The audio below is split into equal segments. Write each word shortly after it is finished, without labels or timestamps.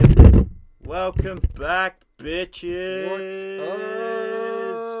Welcome back, bitches.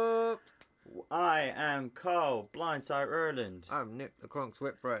 What's up? I am Carl Blindside Erland. I'm Nick the Kronks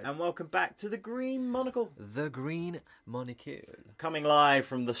Whitbread. And welcome back to the Green Monocle. The Green Monocle. Coming live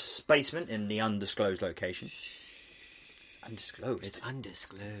from the Spacement in the undisclosed location. It's undisclosed. It's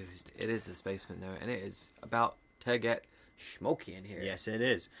undisclosed. It is the Spacement though, and it is about to get smoky in here. Yes, it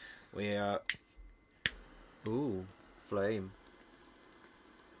is. We are... Ooh, flame.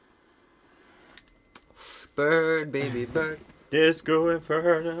 Bird, baby bird. Disco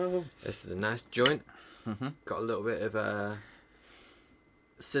Inferno. This is a nice joint. Mm-hmm. Got a little bit of a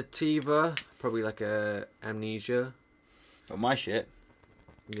sativa, probably like a amnesia. Oh, my shit.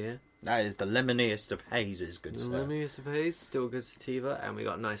 Yeah. That is the lemoniest of hazes, good sir. Lemonious of haze, still good sativa, and we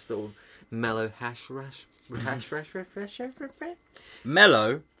got a nice little mellow hash.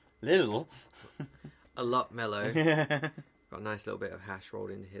 Mellow. Little. A lot mellow. This Got a nice little bit of hash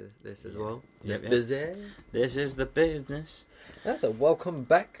rolled into this as well. Yep, It's yep. busy. is the business. That's a welcome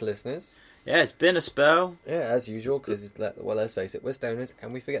back, listeners. Yeah, it's been a spell. Yeah, as usual, because, well, let's face it, we're stoners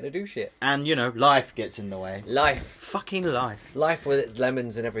and we forget to do shit. And, you know, life gets in the way. Life. Fucking life. Life with its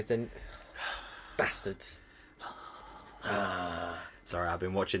lemons and everything. Bastards. Sorry, I've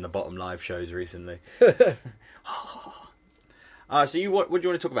been watching the Bottom Live shows recently. So what do you want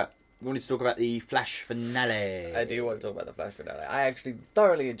to talk about? You wanted to talk about the Flash finale. I do want to talk about the Flash finale. I actually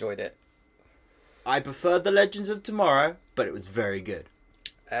thoroughly enjoyed it. I preferred the Legends of Tomorrow, but it was very good.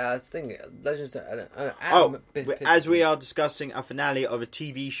 I was thinking, Legends... As we are discussing a finale of a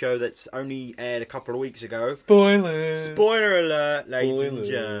TV show that's only aired a couple of weeks ago. Spoilers! Spoiler alert, ladies and Spoilers.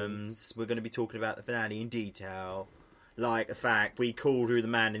 germs. We're going to be talking about the finale in detail. Like the fact we called who the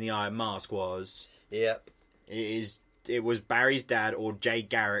man in the Iron Mask was. Yep. It was Barry's dad or Jay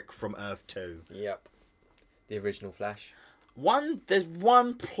Garrick from Earth 2. Yep. The original Flash. There's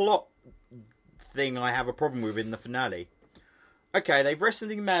one plot thing I have a problem with in the finale. Okay, they've rescued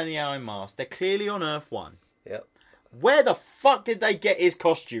the man in the Iron Mask. They're clearly on Earth 1. Yep. Where the fuck did they get his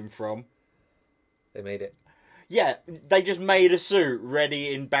costume from? They made it. Yeah, they just made a suit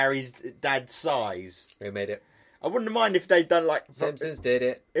ready in Barry's dad's size. They made it. I wouldn't mind if they'd done like... Simpsons did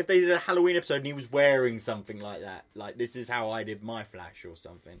it. If they did a Halloween episode and he was wearing something like that. Like, this is how I did my Flash or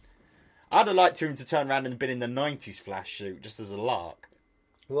something. I'd have liked him to turn around and been in the 90s Flash suit just as a lark.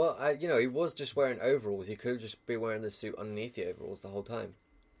 Well, he was just wearing overalls. He could have just been wearing the suit underneath the overalls the whole time.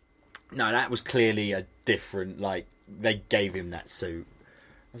 No, that was clearly a different, like, they gave him that suit.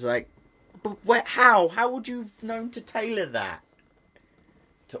 I was like, but how? How would you have known to tailor that?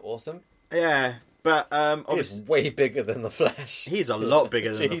 To awesome. Yeah, but He's obviously... way bigger than the Flash. He's a lot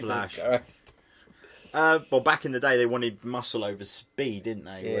bigger than the Jesus Flash. Christ. Well, back in the day, they wanted muscle over speed, didn't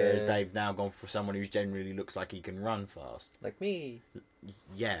they? Yeah. Whereas they've now gone for someone who generally looks like he can run fast. Like me.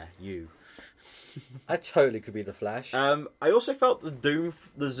 Yeah, you. I totally could be the Flash. I also felt the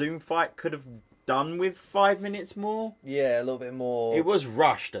Zoom fight could have done with 5 minutes more. Yeah, a little bit more... It was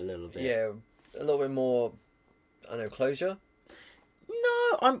rushed a little bit. Yeah, a little bit more, I don't know, closure?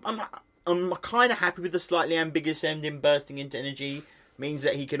 No, I'm kind of happy with the slightly ambiguous ending. Bursting into energy means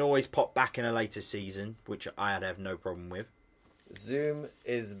that he can always pop back in a later season, which I'd have no problem with. Zoom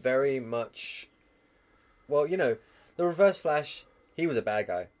is very much... Well, the Reverse Flash, he was a bad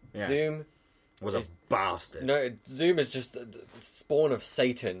guy. Yeah. Zoom... Was a bastard. No, Zoom is just the spawn of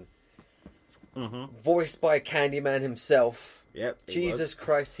Satan. Mm-hmm. Voiced by Candyman himself. Yep. Jesus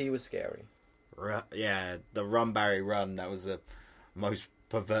Christ, he was scary. Yeah, the Run Barry Run, that was the most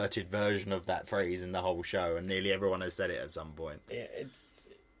perverted version of that phrase in the whole show, and nearly everyone has said it at some point. Yeah, it's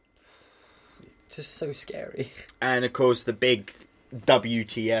just so scary. And of course, the big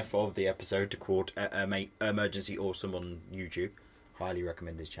WTF of the episode, to quote Emergency Awesome on YouTube, highly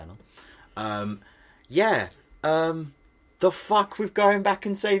recommend his channel. The fuck with going back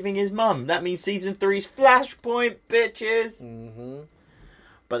and saving his mum. That means season 3's Flashpoint, bitches. Mm-hmm.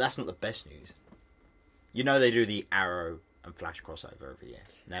 But that's not the best news. You know they do the Arrow and Flash crossover every year.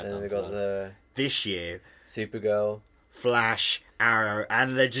 Now And then we got this year, Supergirl. Flash, Arrow,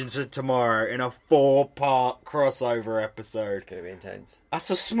 and Legends of Tomorrow in a 4-part crossover episode. It's gonna be intense. That's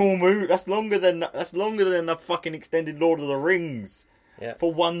a small move. That's longer than a fucking extended Lord of the Rings. Yeah.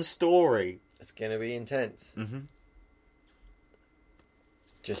 For one story. It's gonna be intense. Mm-hmm.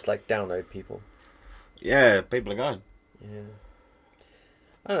 Just like download people. Yeah, people are going. Yeah.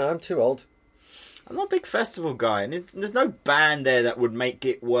 I don't know, I'm too old. I'm not a big festival guy, and there's no band there that would make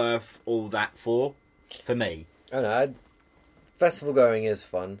it worth all that for me. I don't know, festival going is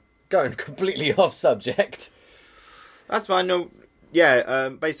fun. Going completely off subject. That's fine. No, yeah.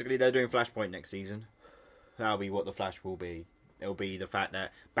 Basically, they're doing Flashpoint next season. That'll be what the Flash will be. It'll be the fact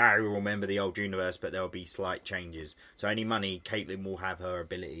that Barry will remember the old universe, but there'll be slight changes. So any money, Caitlin will have her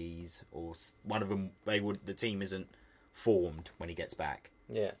abilities, or one of them. The team isn't formed when he gets back.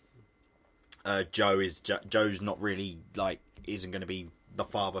 Yeah. Joe's not really isn't going to be the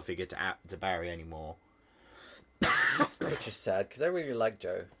father figure to Barry anymore. Which is sad, because I really like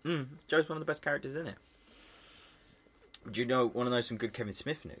Joe. Joe's one of the best characters in it. Do you want to know some good Kevin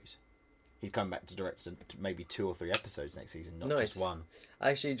Smith news? He's coming back to direct maybe 2 or 3 episodes next season, not just one.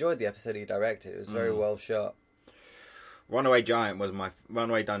 I actually enjoyed the episode he directed. It was very well shot. Runaway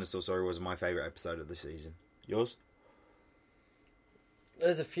Dinosaur was my favourite episode of the season. Yours?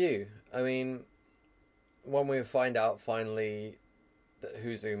 There's a few. I mean, when we find out finally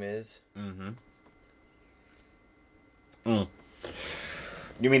who Zoom is.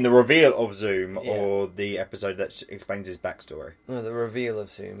 You mean the reveal of Zoom, or the episode that explains his backstory? No, the reveal of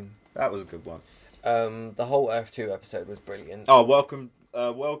Zoom. That was a good one. The whole Earth 2 episode was brilliant. Oh, welcome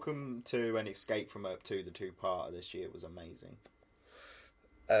to an Escape from Earth 2, the 2-parter this year was amazing.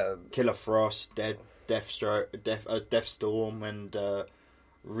 Killer Frost, Deathstorm, and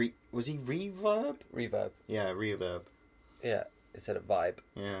was he Reverb? Reverb. Yeah, Reverb. Yeah, instead of Vibe.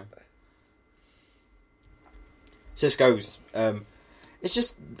 Yeah. Cisco's. It's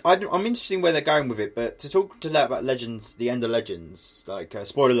just I'm interested in where they're going with it, but to talk to that about Legends, the end of Legends,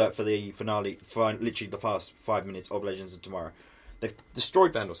 spoiler alert for the finale, for literally the first 5 minutes of Legends of Tomorrow. They've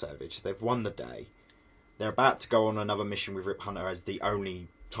destroyed Vandal Savage. They've won the day. They're about to go on another mission with Rip Hunter as the only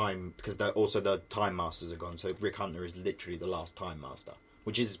time, because the Time Masters are gone. So Rick Hunter is literally the last Time Master,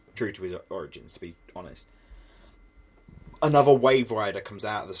 which is true to his origins, to be honest. Another Wave Rider comes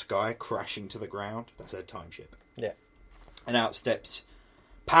out of the sky, crashing to the ground. That's their time ship. Yeah. And out steps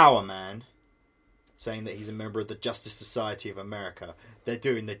Power Man, saying that he's a member of the Justice Society of America. They're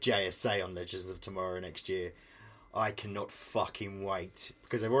doing the JSA on Legends of Tomorrow next year. I cannot fucking wait,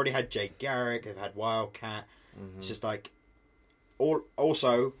 because they've already had Jake Garrick, they've had Wildcat. It's just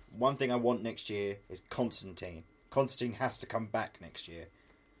also, one thing I want next year is Constantine. Constantine has to come back next year.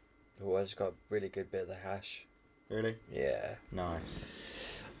 Oh, I just got a really good bit of the hash. Really? Yeah.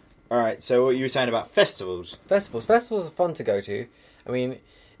 Nice. Alright, so what you were saying about festivals? Festivals are fun to go to. I mean,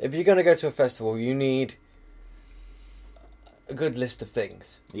 if you're going to go to a festival, you need a good list of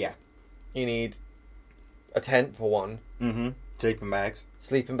things. Yeah. You need a tent, for one. Sleeping bags.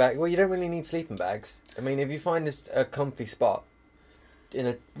 Sleeping bag. Well, you don't really need sleeping bags. I mean, if you find a comfy spot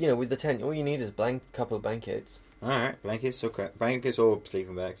with the tent, all you need is a couple of blankets. Alright, blankets, okay. Blankets or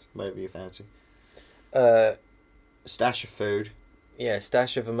sleeping bags, whatever you fancy. Stash of food. Yeah,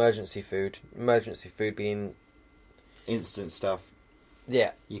 stash of emergency food. Emergency food being instant stuff.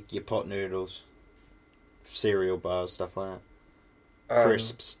 Yeah. Your pot noodles, cereal bars, stuff like that.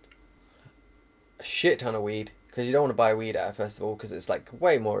 Crisps. A shit ton of weed, because you don't want to buy weed at a festival because it's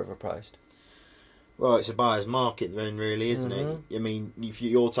way more overpriced. Well, it's a buyer's market then, really, isn't it? I mean, if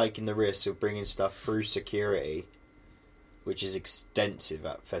you're taking the risk of bringing stuff through security, which is extensive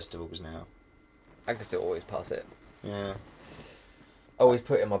at festivals now. I can still always pass it. Yeah. Always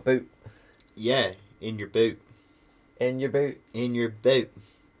put it in my boot. Yeah, in your boot. In your boot? In your boot.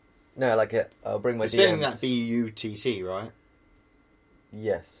 No, I'll bring my DMs. You're spelling that B-U-T-T, right?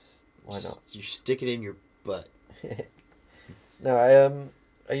 Yes. Why not? You stick it in your butt. No,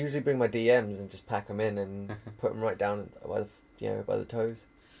 I usually bring my DMs and just pack them in and put them right down by the toes.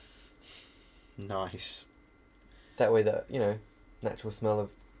 Nice. That way, natural smell of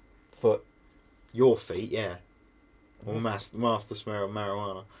foot. Your feet, yeah. Or master smell of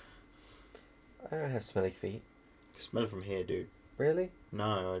marijuana. I don't have smelly feet. I can smell it from here, dude. Really?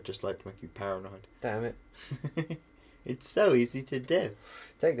 No, I just like to make you paranoid. Damn it. It's so easy to do.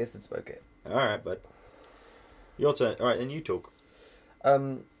 Take this and smoke it. Alright, bud. Your turn. Alright, then you talk.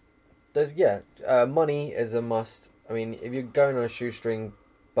 Money is a must. I mean, if you're going on a shoestring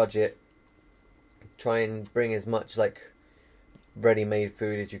budget, try and bring as much ready-made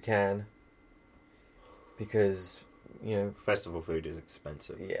food as you can, because festival food is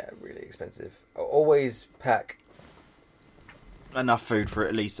expensive. Yeah, really expensive. Always pack enough food for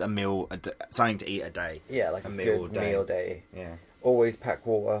at least a meal, something to eat a day. Yeah, like a meal day. Yeah. Always pack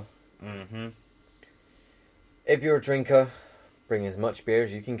water. Mm-hmm. If you're a drinker, bring as much beer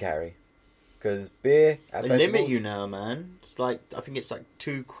as you can carry. Because beer at they limit you now, man. It's I think it's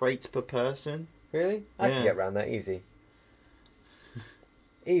 2 crates per person. Really? I can get around that easy.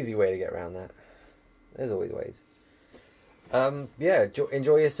 Easy way to get around that. There's always ways.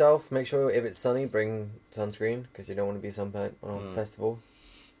 Enjoy yourself. Make sure if it's sunny, bring sunscreen, because you don't want to be sunburnt on a festival.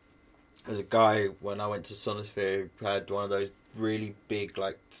 There's a guy, when I went to Sonosphere, who had one of those really big,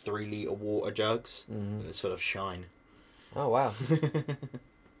 3-litre water jugs. It's full of shine. Oh, wow.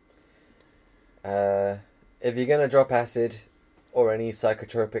 If you're going to drop acid or any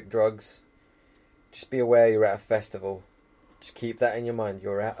psychotropic drugs, just be aware you're at a festival. Just keep that in your mind.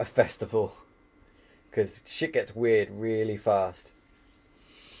 You're at a festival. Because shit gets weird really fast.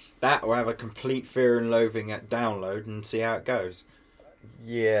 That or have a complete fear and loathing at download and see how it goes.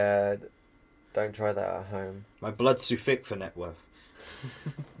 Yeah, don't try that at home. My blood's too thick for Networth.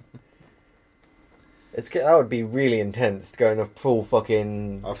 That would be really intense, going a full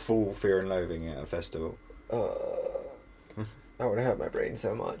fucking... A full fear and loathing at a festival. That would hurt my brain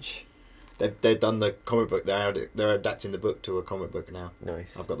so much. They've done the comic book. They're adapting the book to a comic book now.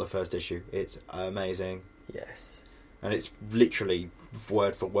 Nice. I've got the first issue. It's amazing. Yes. And it's literally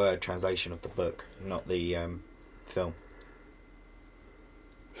word for word translation of the book, not the film.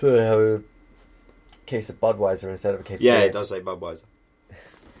 So they have a case of Budweiser instead of a case of Yeah, beer. it does say Budweiser.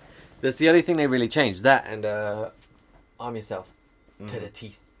 That's the only thing they really changed. That and arm yourself to the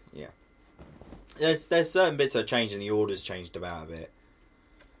teeth. Yeah. There's certain bits that changed and the order's changed about a bit.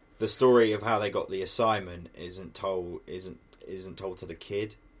 The story of how they got the assignment isn't told to the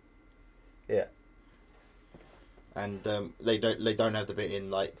kid. Yeah. And they don't have the bit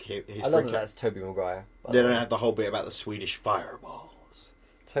in like his I love that that's Tobey Maguire. They don't have the whole bit about the Swedish fireballs.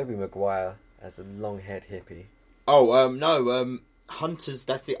 Tobey Maguire as a long-haired hippie. Oh, no, Hunter's...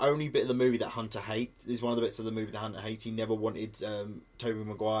 That's the only bit of the movie that Hunter hates. This is one of the bits of the movie that Hunter hates. He never wanted Tobey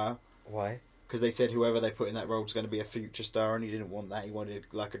Maguire. Why? Because they said whoever they put in that role was going to be a future star, and he didn't want that. He wanted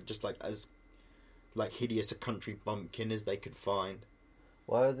as hideous a country bumpkin as they could find.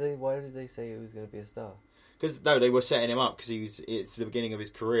 Why did they say he was going to be a star? Because no, they were setting him up because it's the beginning of his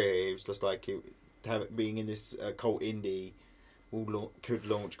career. He was just like being in this cult indie could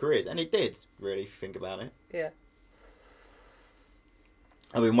launch careers, and it did. Really, if you think about it. Yeah.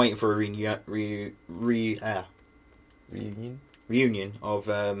 I've been waiting for a reunion of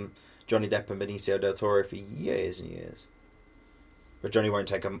Johnny Depp and Benicio del Toro for years and years. But Johnny won't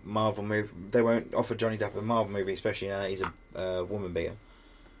take a Marvel movie. They won't offer Johnny Depp a Marvel movie, especially now he's a woman beater.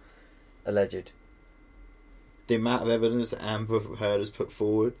 Alleged. The amount of evidence that Amber Heard has put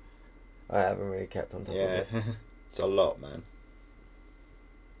forward. I haven't really kept on top of it. Yeah, it's a lot, man.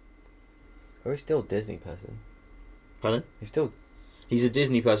 Or he's still a Disney person. Pardon? He's a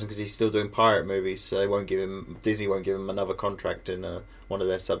Disney person because he's still doing pirate movies, so Disney won't give him another contract in one of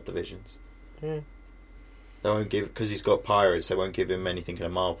their subdivisions. Yeah. They won't because he's got pirates. They won't give him anything in a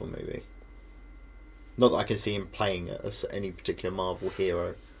Marvel movie. Not that I can see him playing any particular Marvel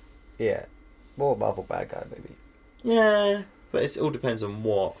hero. Yeah, more Marvel bad guy maybe. Yeah, but it all depends on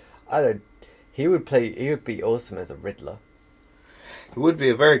what. He would be awesome as a Riddler. It would be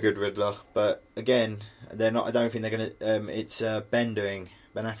a very good Riddler, but again, they're not. I don't think they're gonna. It's Ben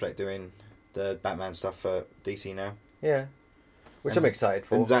Affleck doing the Batman stuff for DC now. Yeah, which I'm excited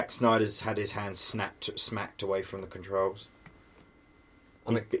for. And Zack Snyder's had his hands smacked away from the controls.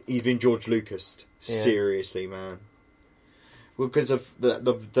 He's been George Lucas. Yeah. Seriously, man. Well, because of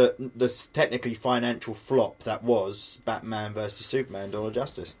the technically financial flop that was Batman versus Superman: Dawn of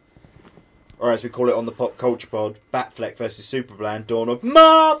Justice. Or as we call it on the Pop Culture Pod, Batfleck versus Superman: Dawn of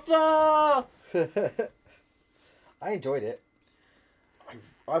Martha! I enjoyed it.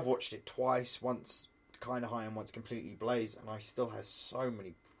 I've watched it twice, once Kind of High and once Completely Blazed, and I still have so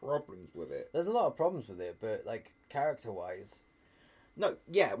many problems with it. There's a lot of problems with it, but like character-wise... No,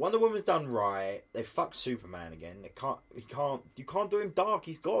 yeah, Wonder Woman's done right. They fucked Superman again. You can't do him dark.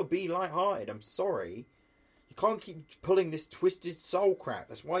 He's got to be light-hearted. I'm sorry. You can't keep pulling this twisted soul crap.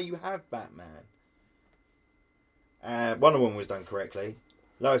 That's why you have Batman. Wonder Woman was done correctly.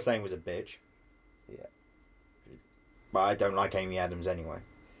 Lois Lane was a bitch. Yeah. But I don't like Amy Adams anyway.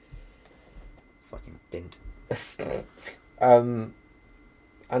 Fucking bint. I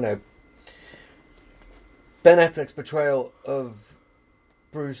know. Ben Affleck's portrayal of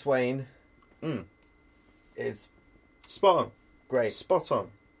Bruce Wayne is spot on. Great. Spot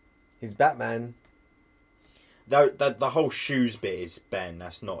on. He's Batman. The whole shoes bit is Ben.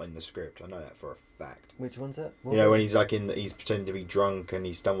 That's not in the script. I know that for a fact. Which one's that? You know, when he's like he's pretending to be drunk and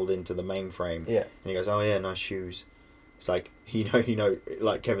he stumbled into the mainframe. Yeah. And he goes, "Oh yeah, nice shoes." It's like you know,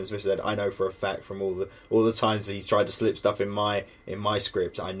 like Kevin Smith said, I know for a fact from all the times he's tried to slip stuff in my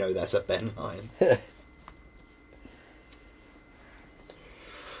script, I know that's a Ben line.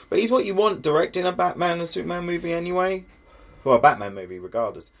 But he's what you want directing a Batman and Superman movie anyway. Well, a Batman movie,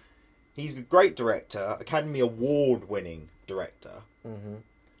 regardless. He's a great director, Academy Award-winning director. Mm-hmm.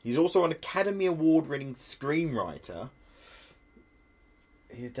 He's also an Academy Award-winning screenwriter.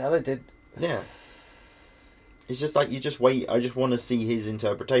 He's talented. Yeah. It's just like you just wait. I just want to see his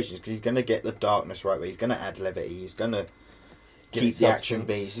interpretations because he's going to get the darkness right, but he's going to add levity. He's going to keep the action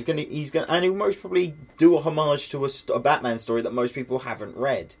beats. He's going and he'll most probably do a homage to a Batman story that most people haven't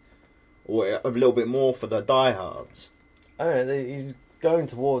read, or a little bit more for the diehards. I don't know. He's going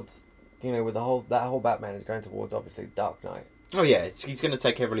towards, with that whole Batman is going towards obviously Dark Knight. Oh yeah, he's going to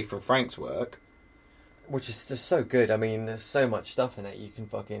take heavily from Frank's work. Which is just so good. I mean, there's so much stuff in it. You can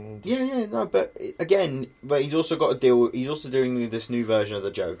fucking... No, but he's also got a deal... He's also doing this new version of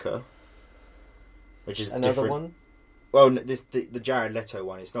the Joker. Which is another different. one? Well, the Jared Leto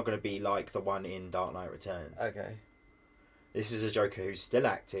one. It's not going to be like the one in Dark Knight Returns. Okay. This is a Joker who's still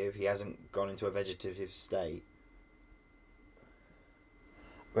active. He hasn't gone into a vegetative state.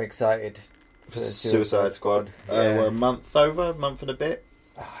 I'm excited for the Suicide Squad. Yeah. We're a month and a bit.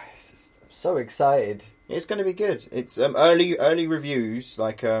 I'm so excited. It's going to be good. It's early reviews,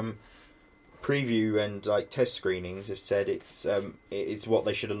 like preview and like test screenings have said it's what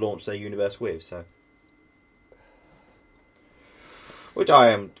they should have launched their universe with. So, which I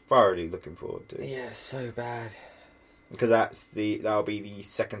am thoroughly looking forward to. Yeah, so bad. Because that'll be the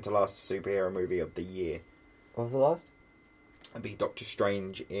second to last superhero movie of the year. What was the last? It'll be Doctor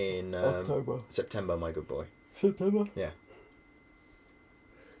Strange in September, my good boy. September? Yeah.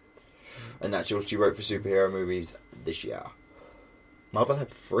 And that's what she wrote for superhero movies this year. Marvel have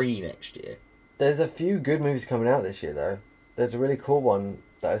 3 next year. There's a few good movies coming out this year, though. There's a really cool one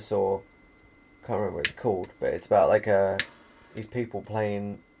that I saw. Can't remember what it's called, but it's about like these people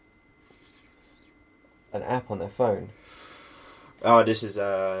playing an app on their phone. Oh, this is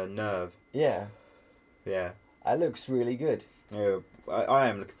Nerve. Yeah. Yeah. That looks really good. Yeah, I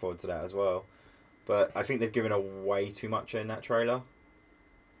am looking forward to that as well. But I think they've given away too much in that trailer.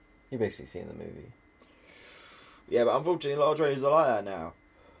 You're basically seeing the movie. Yeah, but unfortunately a lot of trailers are like that now.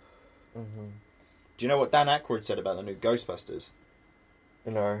 Mm-hmm. Do you know what Dan Aykroyd said about the new Ghostbusters?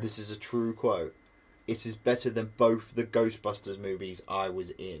 No. This is a true quote. It is better than both the Ghostbusters movies I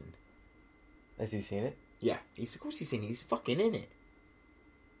was in. Has he seen it? Yeah, of course he's seen it. He's fucking in it.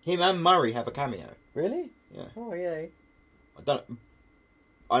 Him and Murray have a cameo. Really? Yeah. Oh, yay.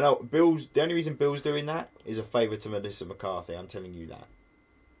 I know Bill's... The only reason Bill's doing that is a favour to Melissa McCarthy. I'm telling you that.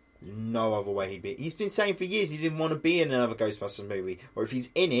 No other way he'd be... He's been saying for years he didn't want to be in another Ghostbusters movie. Or if he's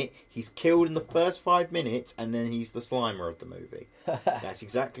in it, he's killed in the first 5 minutes and then he's the Slimer of the movie.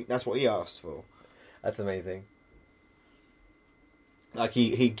 That's what he asked for. That's amazing. Like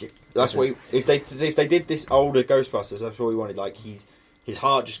that's what if they did this older Ghostbusters, that's what he wanted. Like his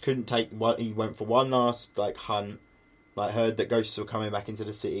heart just couldn't take what he went for one last like hunt. Like heard that ghosts were coming back into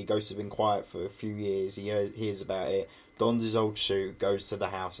the city. Ghosts have been quiet for a few years. He hears about it. Dons his old suit, goes to the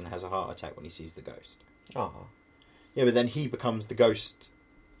house, and has a heart attack when he sees the ghost. Oh. Yeah, but then he becomes the ghost.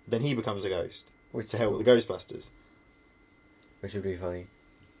 Then he becomes a ghost to help the Ghostbusters. Which would be funny.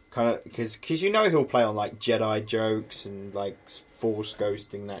 Kind of because he'll play on like Jedi jokes and like Force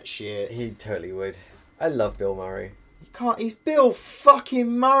ghosting that shit. He totally would. I love Bill Murray. You can't. He's Bill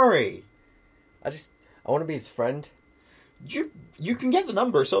fucking Murray. I want to be his friend. You can get the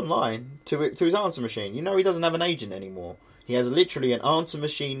number. It's online to his answer machine. You know he doesn't have an agent anymore. He has literally an answer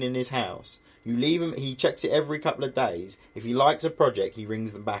machine in his house. You leave him. He checks it every couple of days. If he likes a project, he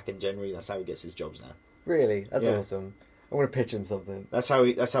rings them back, and generally that's how he gets his jobs now. Really, that's awesome. I'm gonna pitch him something. That's how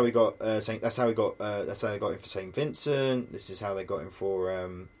he got him for St. Vincent. This is how they got him for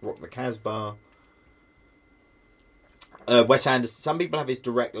Rock the Casbah. Wes Anderson. Some people have his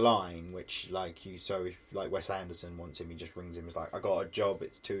direct line, which if Wes Anderson wants him, he just rings him. It's like, I got a job.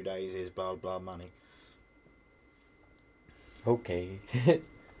 It's 2 days. Here's blah blah money. Okay.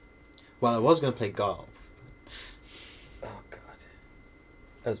 Well, I was going to play golf. Oh god,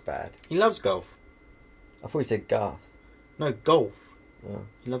 that was bad. He loves golf. I thought you said Garth. No, golf. Oh.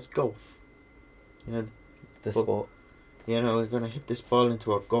 He loves golf. You know the sport. You know, we're going to hit this ball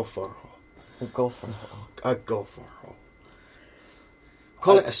into a golfer hole. A golfer. A golfer hole.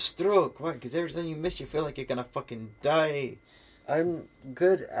 Call it a stroke. Why? Because every time you miss, you feel like you're going to fucking die. I'm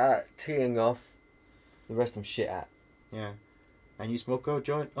good at teeing off. The rest I'm shit at. Yeah. And you smoke a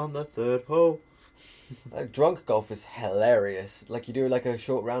joint on the 3rd hole. Like, drunk golf is hilarious. Like, you do like a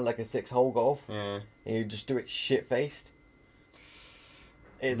short round, like a 6-hole golf. Yeah. And you just do it shit-faced.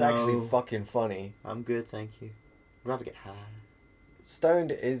 It's actually fucking funny. I'm good, thank you. I'd rather get high.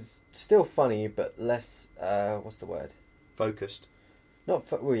 Stoned is still funny, but less, what's the word? Focused.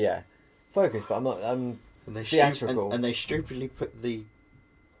 Well, yeah. Focused, but I'm theatrical. And they stupidly put the...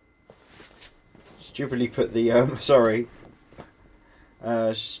 stupidly put the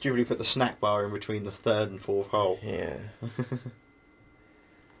snack bar in between the 3rd and 4th hole. Yeah.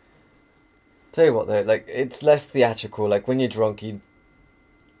 Tell you what though, like it's less theatrical. Like when you're drunk, you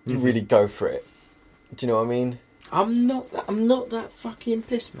really go for it. Do you know what I mean? I'm not that fucking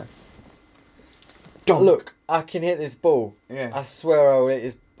pissed, man. Donk. Look, I can hit this ball. Yeah. I swear I'll hit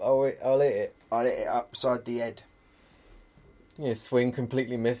it. I'll hit it upside the head. You swing,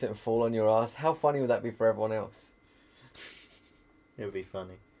 completely miss it, and fall on your ass. How funny would that be for everyone else? It would be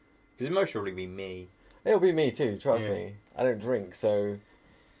funny. Because it'd most probably be me. It'll be me too, trust me. I don't drink, so...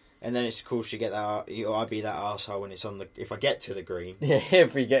 And then it's cool to get that... I'd be that arsehole when it's on the... If I get to the green. Yeah,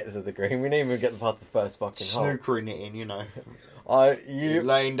 if we get to the green. We didn't even get past the first fucking hole. Snookering it in, you know. You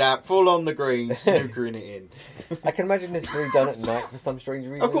laying down, full on the green, snookering it in. I can imagine this being done at night for some strange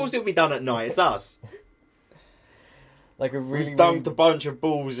reason. Of course it'll be done at night, it's us. Like a really... We've dumped a bunch of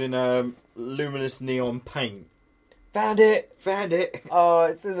balls in luminous neon paint. Found it! Found it! Oh,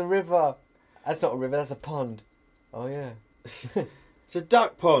 it's in the river. That's not a river, that's a pond. Oh, yeah. It's a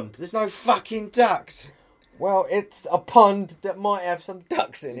duck pond. There's no fucking ducks. Well, it's a pond that might have some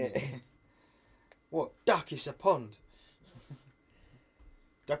ducks in it. What? Duck is a pond.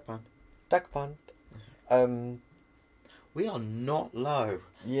 Duck pond. Duck pond. We are not low.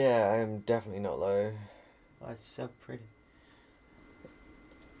 Yeah, I am definitely not low. Oh, it's so pretty.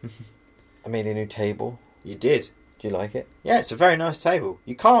 I made a new table. You did? Do you like it? Yeah, it's a very nice table.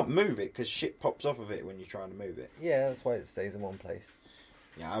 You can't move it because shit pops off of it when you're trying to move it. Yeah, that's why it stays in one place.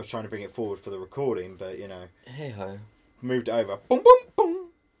 Yeah, I was trying to bring it forward for the recording, but, you know. Hey ho. Moved it over. Boom, boom, boom.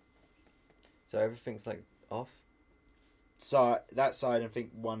 So everything's like off? That side and think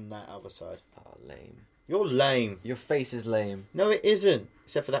one that other side. Oh, lame. You're lame. Your face is lame. No, it isn't.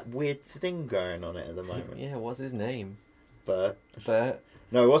 Except for that weird thing going on it at the moment. Yeah, what's his name? Bert.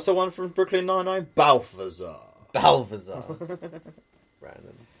 No, what's the one from Brooklyn Nine-Nine? Balthazar. Balthazar.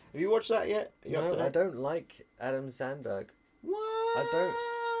 Random. Have you watched that yet? No, I don't like Adam Sandberg. What?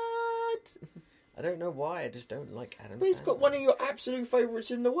 I don't know why, I just don't like Adam But he's got one of your absolute favourites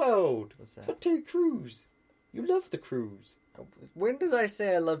in the world. What's It's that? got Terry Crews. You love the Crews. When did I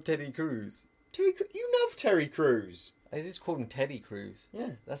say I love Teddy Cruz? You love Terry Crews. I just called him Teddy Cruz.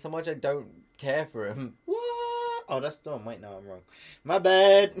 Yeah. That's how much I don't care for him. What? Oh, that's Dom. Wait, no, I'm wrong. My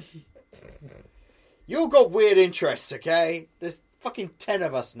bad. You've got weird interests, okay? There's fucking 10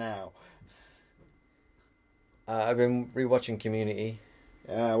 of us now. I've been rewatching Community.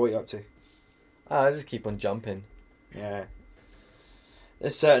 What are you up to? I just keep on jumping. Yeah.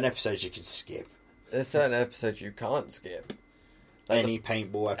 There's certain episodes you can skip. There's certain episodes you can't skip. Like Any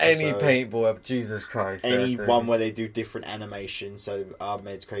paintball episode. any paintball, Jesus Christ. Any seriously. one where they do different animations. So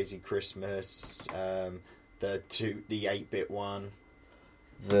Ahmed's Crazy Christmas, the 8-bit one,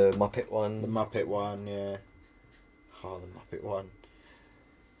 The Muppet the one. Muppet one, yeah. Oh, the Muppet one.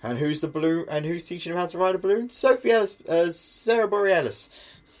 And who's the balloon? And who's teaching him how to ride a balloon? Sophie Ellis, Sarah Borealis.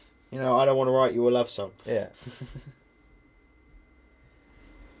 You know, I don't want to write you a love song. Yeah.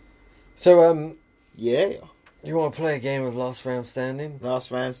 So, Yeah. you want to play a game of Last Round Standing?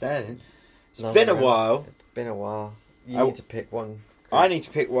 Last man standing. It's Last been a round. while. It's been a while. You I- need to pick one. I need to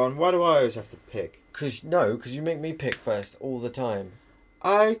pick one. Why do I always have to pick? Because you make me pick first all the time.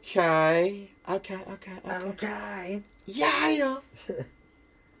 Okay. Okay. Yeah.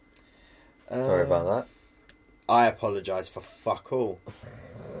 Sorry about that. I apologise for fuck all.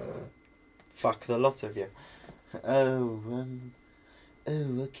 Fuck the lot of you.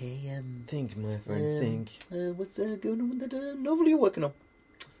 Okay. Think, my friend, think. What's going on with the novel you're working on?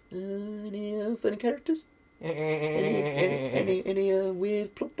 Any funny characters? Any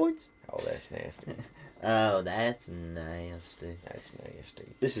weird plot points? Oh, that's nasty. Oh, that's nasty. That's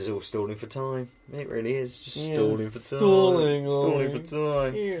nasty. This is all stalling for time. It really is. Just Yeah, stalling for time. stalling for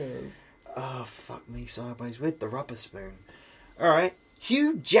time. Yes. Oh, fuck me sideways with the rubber spoon. Alright.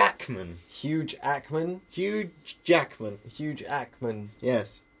 Hugh Jackman. Huge Ackman. Hugh Jackman. Huge Ackman.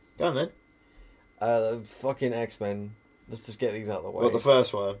 Yes. Go on then. Fucking X-Men. Let's just get these out of the way. What, the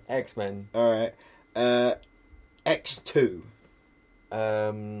first one? X-Men. Alright. X2.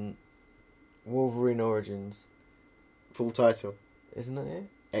 Wolverine Origins. Full title. Isn't that it?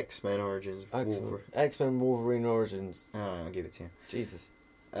 X-Men Origins. X-Men Wolverine Origins. I'll give it to you. Jesus.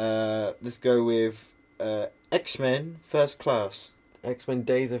 Let's go with X-Men First Class. X-Men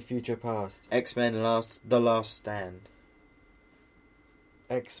Days of Future Past. X-Men The Last Stand.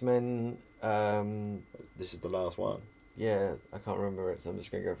 X-Men, This is the last one. yeah, I can't remember it, so I'm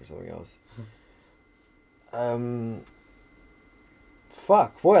just going to go for something else.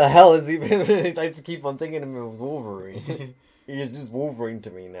 Fuck, what the hell has he been... I just keep on thinking of him as Wolverine. He is just Wolverine to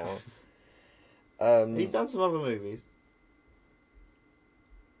me now. He's done some other movies.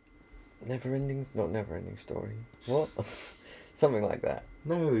 Not Never Ending Story. What? Something like that.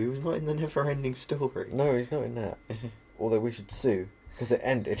 No, he was not in the Never-Ending Story. No, he's not in that. Although we should sue, because it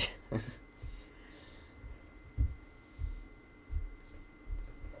ended.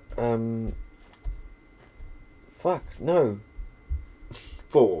 Fuck, no.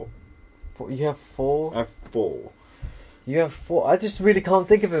 4. You have 4? I have 4. You have 4. I just really can't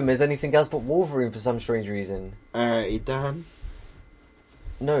think of him as anything else but Wolverine for some strange reason. You done?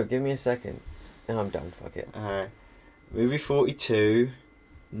 No, give me a second. No, I'm done, fuck it. Movie 42.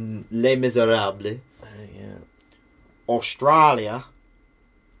 Les Miserables. Yeah. Australia.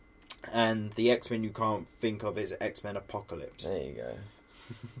 And the X-Men you can't think of is X-Men Apocalypse. There you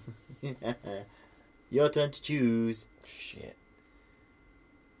go. Your turn to choose. Shit.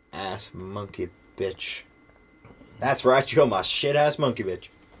 Ass monkey bitch. That's right, you're my shit-ass monkey bitch.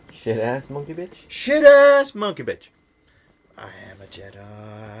 Shit-ass monkey bitch? Shit-ass monkey bitch. I am a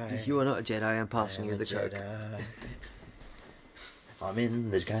Jedi. You are not a Jedi, I'm passing you the coke. I'm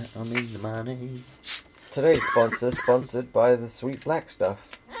in the money. Today's sponsor, sponsored by the Sweet Black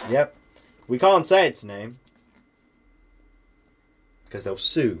Stuff. Yep. We can't say its name. Because they'll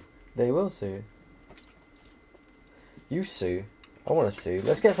sue. They will sue. You sue. I want to sue.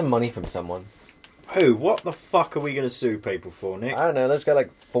 Let's get some money from someone. Who? What the fuck are we going to sue people for, Nick? I don't know, let's go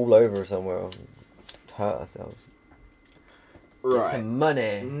fall over somewhere or hurt ourselves. Right. Get some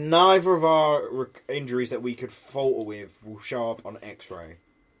money. Neither of our injuries that we could falter with will show up on X-ray.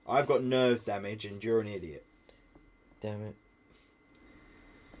 I've got nerve damage and you're an idiot. Damn it.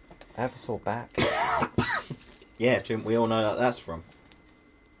 I have a sore back. Yeah, we all know that that's from.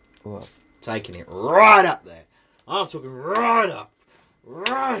 What? Taking it right up there. I'm talking right up.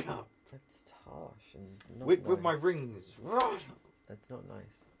 Right up. That's harsh and not With nice. my rings. Right up. That's not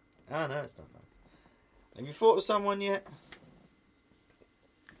nice. Oh, no, it's not nice. Have you thought of someone yet?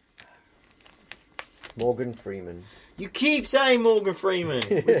 Morgan Freeman. You keep saying Morgan Freeman.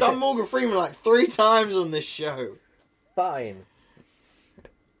 We've done Morgan Freeman like 3 times on this show. Fine.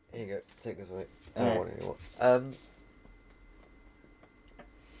 Here you go. Take this away. I don't Alright. want it anymore.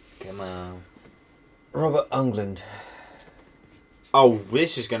 Come on. Robert Englund. Oh,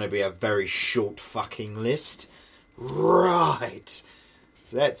 this is going to be a very short fucking list. Right.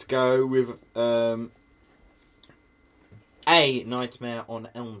 Let's go with A, Nightmare on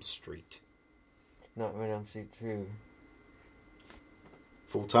Elm Street. Nightmare on Elm Street 2.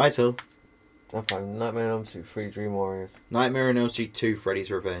 Full title. I'm fine. Nightmare on Elm Street 3 Dream Warriors. Nightmare on Elm Street 2, Freddy's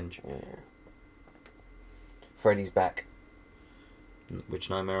Revenge. Yeah. Freddy's back. Which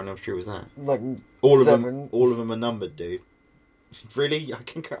Nightmare on Elm Street was that? Like All 7. of them are numbered, dude. Really?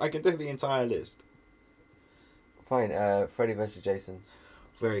 I can do the entire list. Fine. Freddy vs. Jason.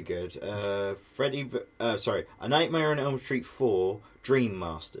 Very good. A Nightmare on Elm Street 4, Dream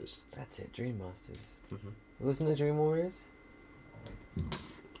Masters. That's it. Dream Masters. Mm-hmm. Wasn't it Dream Warriors?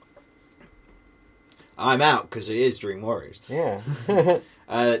 I'm out because it is Dream Warriors. Yeah.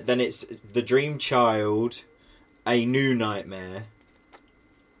 Then it's The Dream Child, A New Nightmare.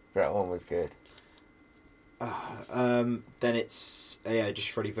 That one was good. Then it's just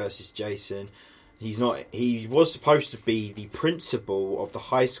Freddy versus Jason. He was supposed to be the principal of the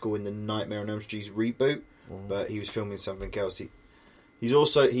high school in the Nightmare on Elm Street reboot, but he was filming something else. He's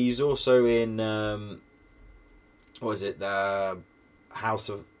also in what is it? The House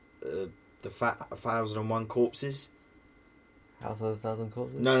of the 1,001 Corpses. House of 1,000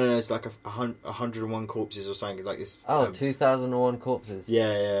 Corpses? No, it's like 101 Corpses or something. It's like this. 2001 Corpses.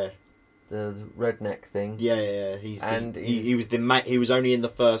 Yeah. The redneck thing. Yeah. He was he was only in the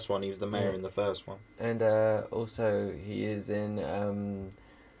first one. He was the mayor in the first one. And also he is in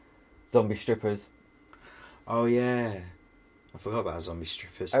Zombie Strippers. Oh yeah, I forgot about Zombie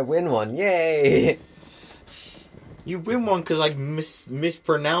Strippers. I win one, yay! You win one because I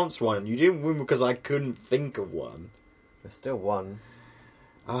mispronounced one. You didn't win because I couldn't think of one. There's still one.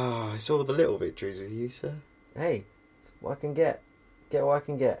 I saw the little victories with you, sir. Hey, it's what I can get. Get what I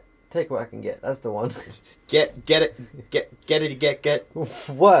can get. Take what I can get. That's the one. Get it.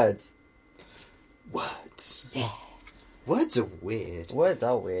 Words. Words. Yeah. Words are weird. Words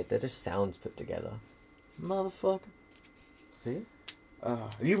are weird. They're just sounds put together. Motherfucker. See?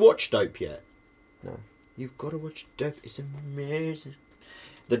 Have you watched Dope yet? No. You've got to watch Dope. It's amazing.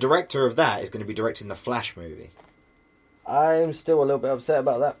 The director of that is going to be directing the Flash movie. I'm still a little bit upset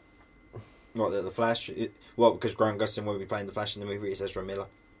about that. What, the Flash? Because Grant Gustin won't be playing the Flash in the movie. It says Ezra Miller.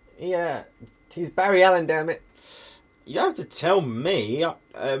 Yeah. He's Barry Allen, damn it. You don't have to tell me.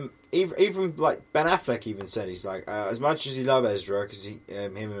 Even like Ben Affleck even said, he's like, as much as he loves Ezra, because him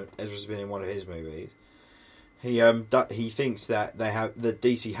and Ezra's been in one of his movies, He thinks that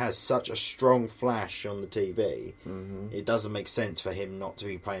DC has such a strong Flash on the TV. Mm-hmm. It doesn't make sense for him not to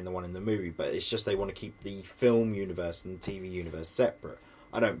be playing the one in the movie, but it's just they want to keep the film universe and the TV universe separate.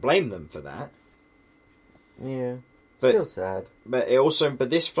 I don't blame them for that. Yeah, but still sad. But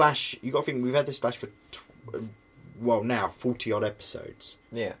this Flash, you got to think we've had this Flash for now 40 odd episodes.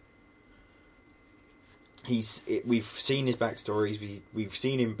 Yeah. We've seen his backstories. We've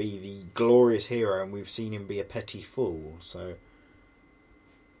seen him be the glorious hero, and we've seen him be a petty fool. So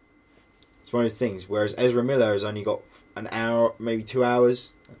it's one of those things. Whereas Ezra Miller has only got an hour, maybe 2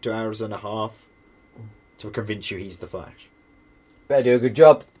 hours, 2 hours and a half, to convince you he's the Flash. Better do a good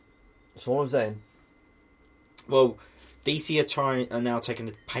job. That's all I'm saying. Well, DC are now taking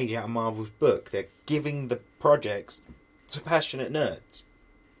a page out of Marvel's book. They're giving the projects to passionate nerds.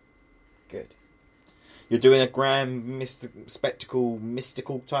 Good. You're doing a grand,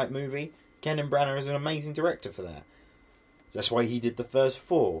 mystical type movie. Kenneth Branagh is an amazing director for that. That's why he did the first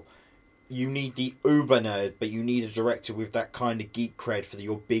 4. You need the uber nerd, but you need a director with that kind of geek cred for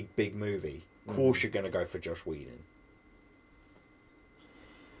your big movie. Of course you're going to go for Joss Whedon.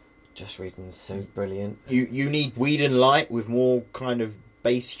 Joss Whedon's so brilliant. You need Whedon light with more kind of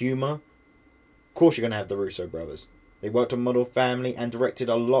base humour. Of course you're going to have the Russo brothers. They worked on Model Family and directed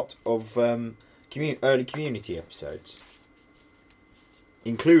a lot of early Community episodes,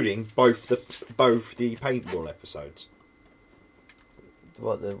 including both the paintball episodes.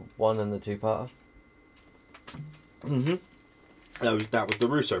 What, the 1 and the 2-parter? Mm-hmm. That was the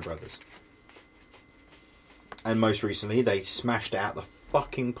Russo brothers. And most recently, they smashed out the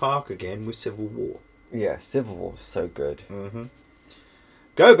fucking park again with Civil War. Yeah, Civil War's so good. Mm-hmm.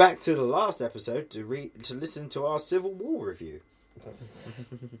 Go back to the last episode to listen to our Civil War review.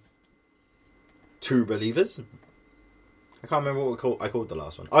 2 believers. I can't remember what I called the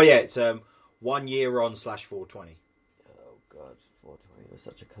last one. Oh yeah, it's 1 year on /420. Oh god, 420 was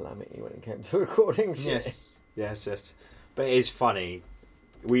such a calamity when it came to recording shit. Yes. But it is funny.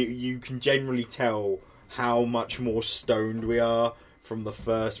 You can generally tell how much more stoned we are from the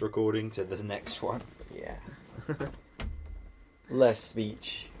first recording to the next one. Yeah. Less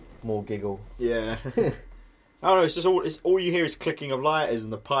speech, more giggle. Yeah. I don't know, it's all you hear is clicking of lighters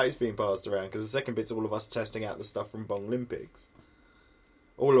and the pipes being passed around, because the second bit's all of us testing out the stuff from Bong Olympics.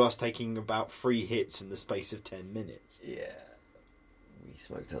 All of us taking about 3 hits in the space of 10 minutes. Yeah. We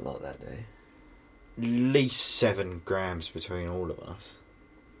smoked a lot that day. At least 7 grams between all of us.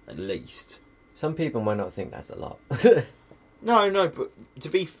 At least. Some people might not think that's a lot. No, but to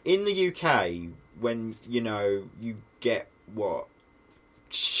be in the UK, when, you get,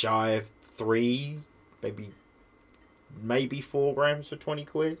 shy of 3, maybe 4 grams for 20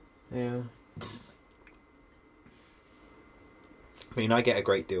 quid. Yeah. I mean, I get a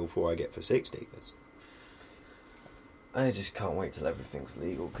great deal for what I get for 60. I just can't wait till everything's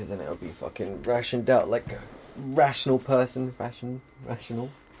legal, because then it'll be fucking rationed out like a rational person. Rational.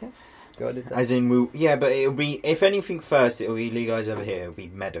 Yeah. So I did that. As in, but it'll be, if anything first, it'll be legalised over here, it'll be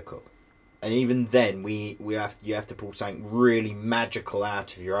medical. And even then, you have to pull something really magical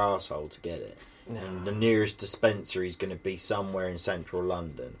out of your arsehole to get it. No. And the nearest dispensary is going to be somewhere in central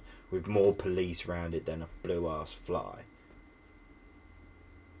London with more police around it than a blue-ass fly.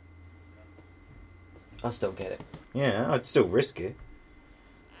 I'll still get it. Yeah, I'd still risk it.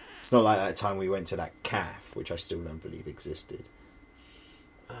 It's not like that time we went to that calf, which I still don't believe existed.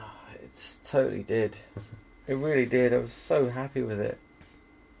 Oh, it totally did. It really did. I was so happy with it.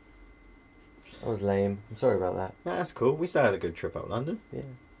 I was lame. I'm sorry about that. Yeah, that's cool. We still had a good trip up London. Yeah.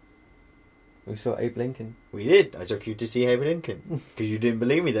 We saw Abe Lincoln. We did. I took you to see Abe Lincoln. Because you didn't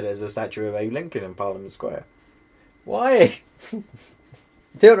believe me that there's a statue of Abe Lincoln in Parliament Square. Why? Still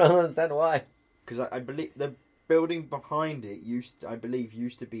don't understand why. Because I believe the building behind it used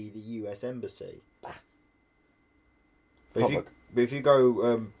to be the US Embassy. But if you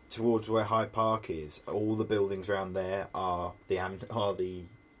go towards where Hyde Park is, all the buildings around there are the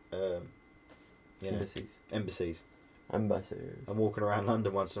embassies. Ambassadors. I'm walking around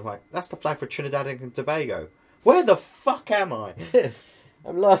London once and I'm like, that's the flag for Trinidad and Tobago. Where the fuck am I?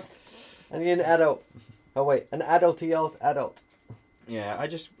 I'm lost. I need an adult. Oh wait, an adulty old adult. Yeah, I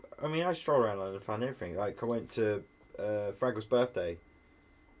stroll around London and find everything. Like, I went to Fraggle's birthday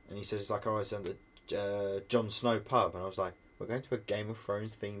and he says, like, it's at the Jon Snow pub. And I was like, we're going to a Game of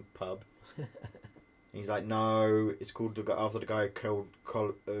Thrones themed pub? And he's like, no, it's called after the guy who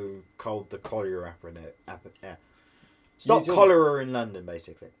called the cholera epidemic. Stop cholera in London,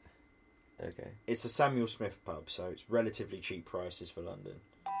 basically. Okay. It's a Samuel Smith pub, so it's relatively cheap prices for London.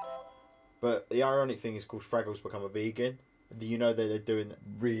 But the ironic thing is called Fraggles Become a Vegan. Do you know that they're doing that?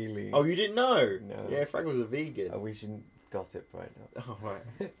 Really? Oh, you didn't know? No. Yeah, Fraggle's a vegan. Oh, we shouldn't gossip right now. Oh,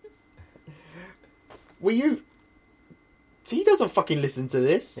 right. Were you... See, he doesn't fucking listen to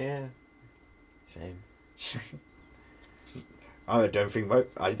this. Yeah. Shame. I don't think...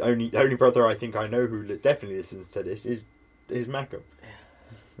 the only brother I think I know who definitely listens to this is Malcolm.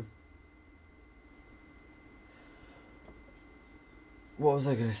 What was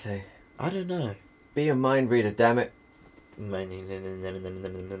I going to say? I don't know. Be a mind reader, damn it.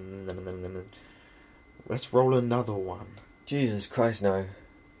 Let's roll another one. Jesus Christ, no.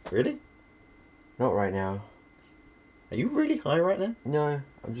 Really? Not right now. Are you really high right now? No,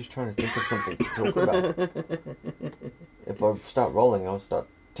 I'm just trying to think of something to talk about. If I start rolling, I'll start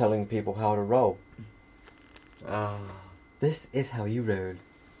telling people how to roll. This is how you roll.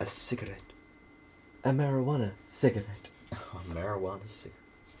 A cigarette. A marijuana cigarette. Oh, marijuana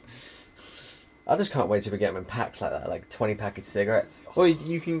cigarettes. I just can't wait till we get them in packs like that, like 20 packet cigarettes. Well,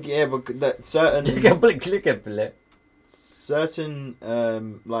 you can get that certain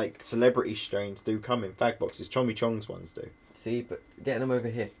like celebrity strains do come in fag boxes. Chommy Chong's ones do. See, but getting them over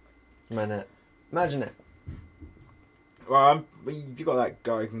here, man, imagine that. Well, you got that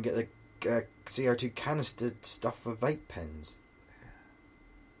guy who can get the CO2 canister stuff for vape pens.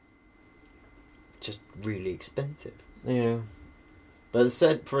 Just really expensive. Yeah. But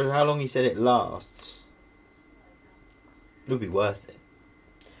said for how long he said it lasts, it'll be worth it.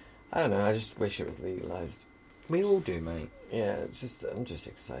 I don't know. I just wish it was legalized. We all do, mate. Yeah, I'm just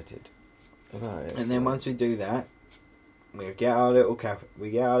excited about it. And then once we do that, we get our little cafe.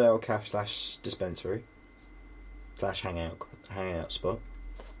 We get our little cafe / dispensary / hangout spot.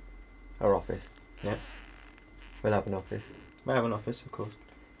 Our office. Yeah. We'll have an office. We have an office, of course.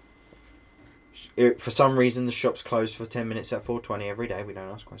 For some reason, the shop's closed for 10 minutes at 4:20 every day. We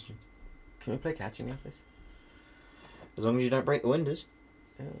don't ask questions. Can we play catch in the office? As long as you don't break the windows.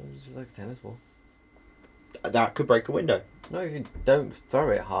 Yeah, it's just like a tennis ball. That could break a window. No, if you don't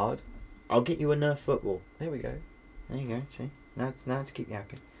throw it hard. I'll get you a Nerf football. There we go. There you go, see? Now to keep you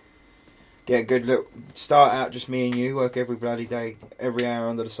happy. Get a good look. Start out just me and you. Work every bloody day, every hour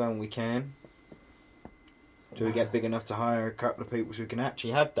under the sun we can. Till we get big enough to hire a couple of people so we can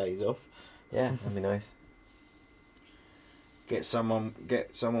actually have days off. Yeah, that'd be nice. Get someone with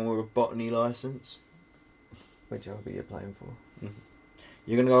a botany license. Which I'll be applying for. Mm-hmm.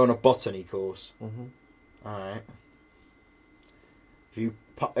 You're gonna go on a botany course. Mm-hmm. All right. If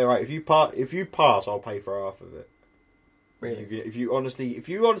you pass, I'll pay for half of it. Really? If you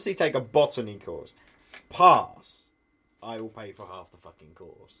honestly take a botany course, pass, I will pay for half the fucking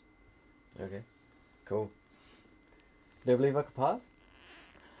course. Okay. Cool. Do you believe I could pass?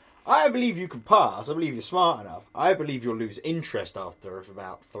 I believe you can pass. I believe you're smart enough. I believe you'll lose interest after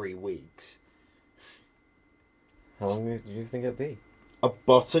about 3 weeks. How long do you think it'll be? A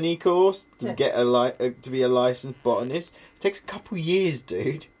botany course to get to be a licensed botanist takes a couple years,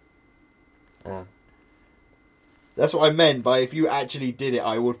 dude. Ah. That's what I meant by if you actually did it,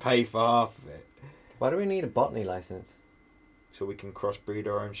 I would pay for half of it. Why do we need a botany license? So we can crossbreed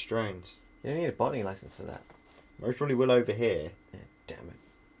our own strains. You don't need a botany license for that. Most probably will over here. Yeah, damn it.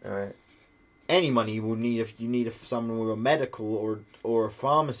 Alright. Any money you will need if you need someone with a medical or a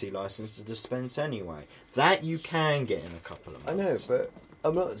pharmacy license to dispense anyway. That you can get in a couple of months. I know, but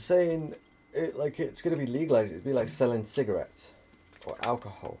I'm not saying it like it's going to be legalized. It'd be like selling cigarettes or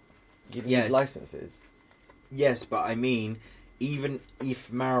alcohol. You need licenses. Yes, but I mean, even if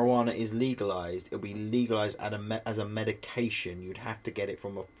marijuana is legalized, it'll be legalized as a medication. You'd have to get it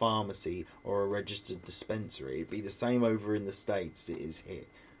from a pharmacy or a registered dispensary. It'd be the same over in the States as it is here.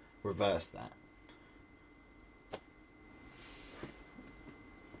 Reverse that.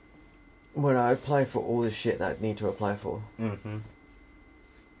 When I apply for all the shit that I need to apply for, Mm-hmm.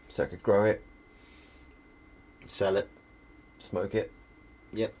 so I could grow it, Sell it. smoke it.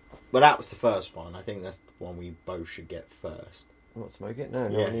 Yep. But that was the first one. I think that's the one we both should get first. What, smoke it? No,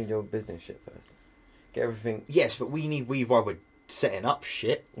 Yeah. I need your business shit first. Get everything. Yes, but while we're setting up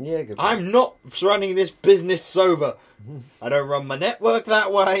shit. Yeah, good. I'm not running this business sober. I don't run my network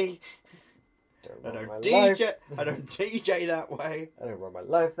that way. I don't DJ that way. I don't run my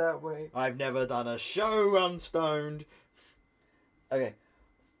life that way. I've never done a show unstoned. Okay.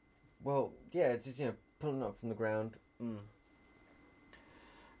 Well, yeah, just, pulling up from the ground.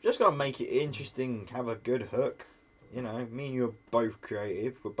 Just gotta make it interesting, have a good hook. Me and you are both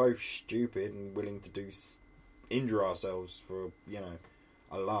creative. We're both stupid and willing to injure ourselves for,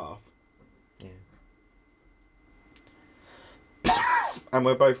 a laugh. Yeah. And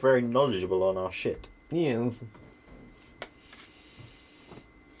we're both very knowledgeable on our shit. Yes.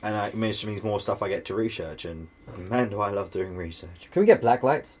 And it means more stuff I get to research, and man, do I love doing research. Can we get black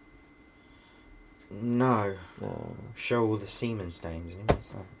lights? No. No. Show all the semen stains. What's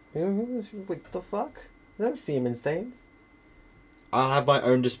that? What the fuck? There's no semen stains. I'll have my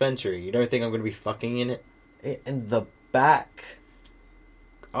own dispensary. You don't think I'm going to be fucking in it? In the back.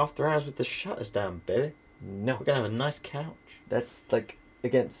 After hours with the shutters down, baby. No. We're going to have a nice couch. That's like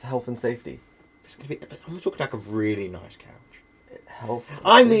against health and safety. It's going to be... I'm talking like a really nice couch. Health.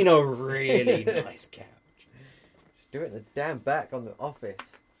 I mean a really nice couch. Just do it in the damn back on the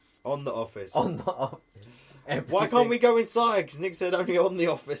office. On the office. On the office. Everything. Why can't we go inside? Because Nick said only on the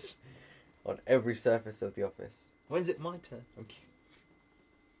office. On every surface of the office. When's it my turn? Okay.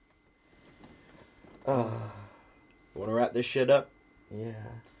 Want to wrap this shit up? Yeah.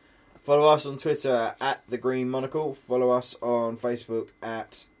 Follow us on Twitter at The Green Monocle. Follow us on Facebook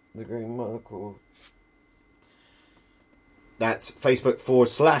at The Green Monocle. That's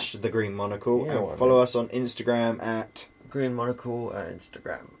Facebook.com/The Green Monocle. Yeah, and follow us on Instagram at Green Monocle and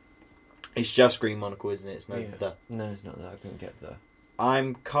Instagram. It's just Green Monocle, isn't it? It's no the. No, it's not that. I couldn't get the.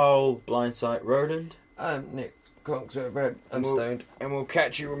 I'm Carl Blindsight Roland. I'm Nick Conks Red. I'm stoned. And we'll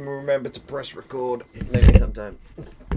catch you when we remember to press record. Maybe sometime.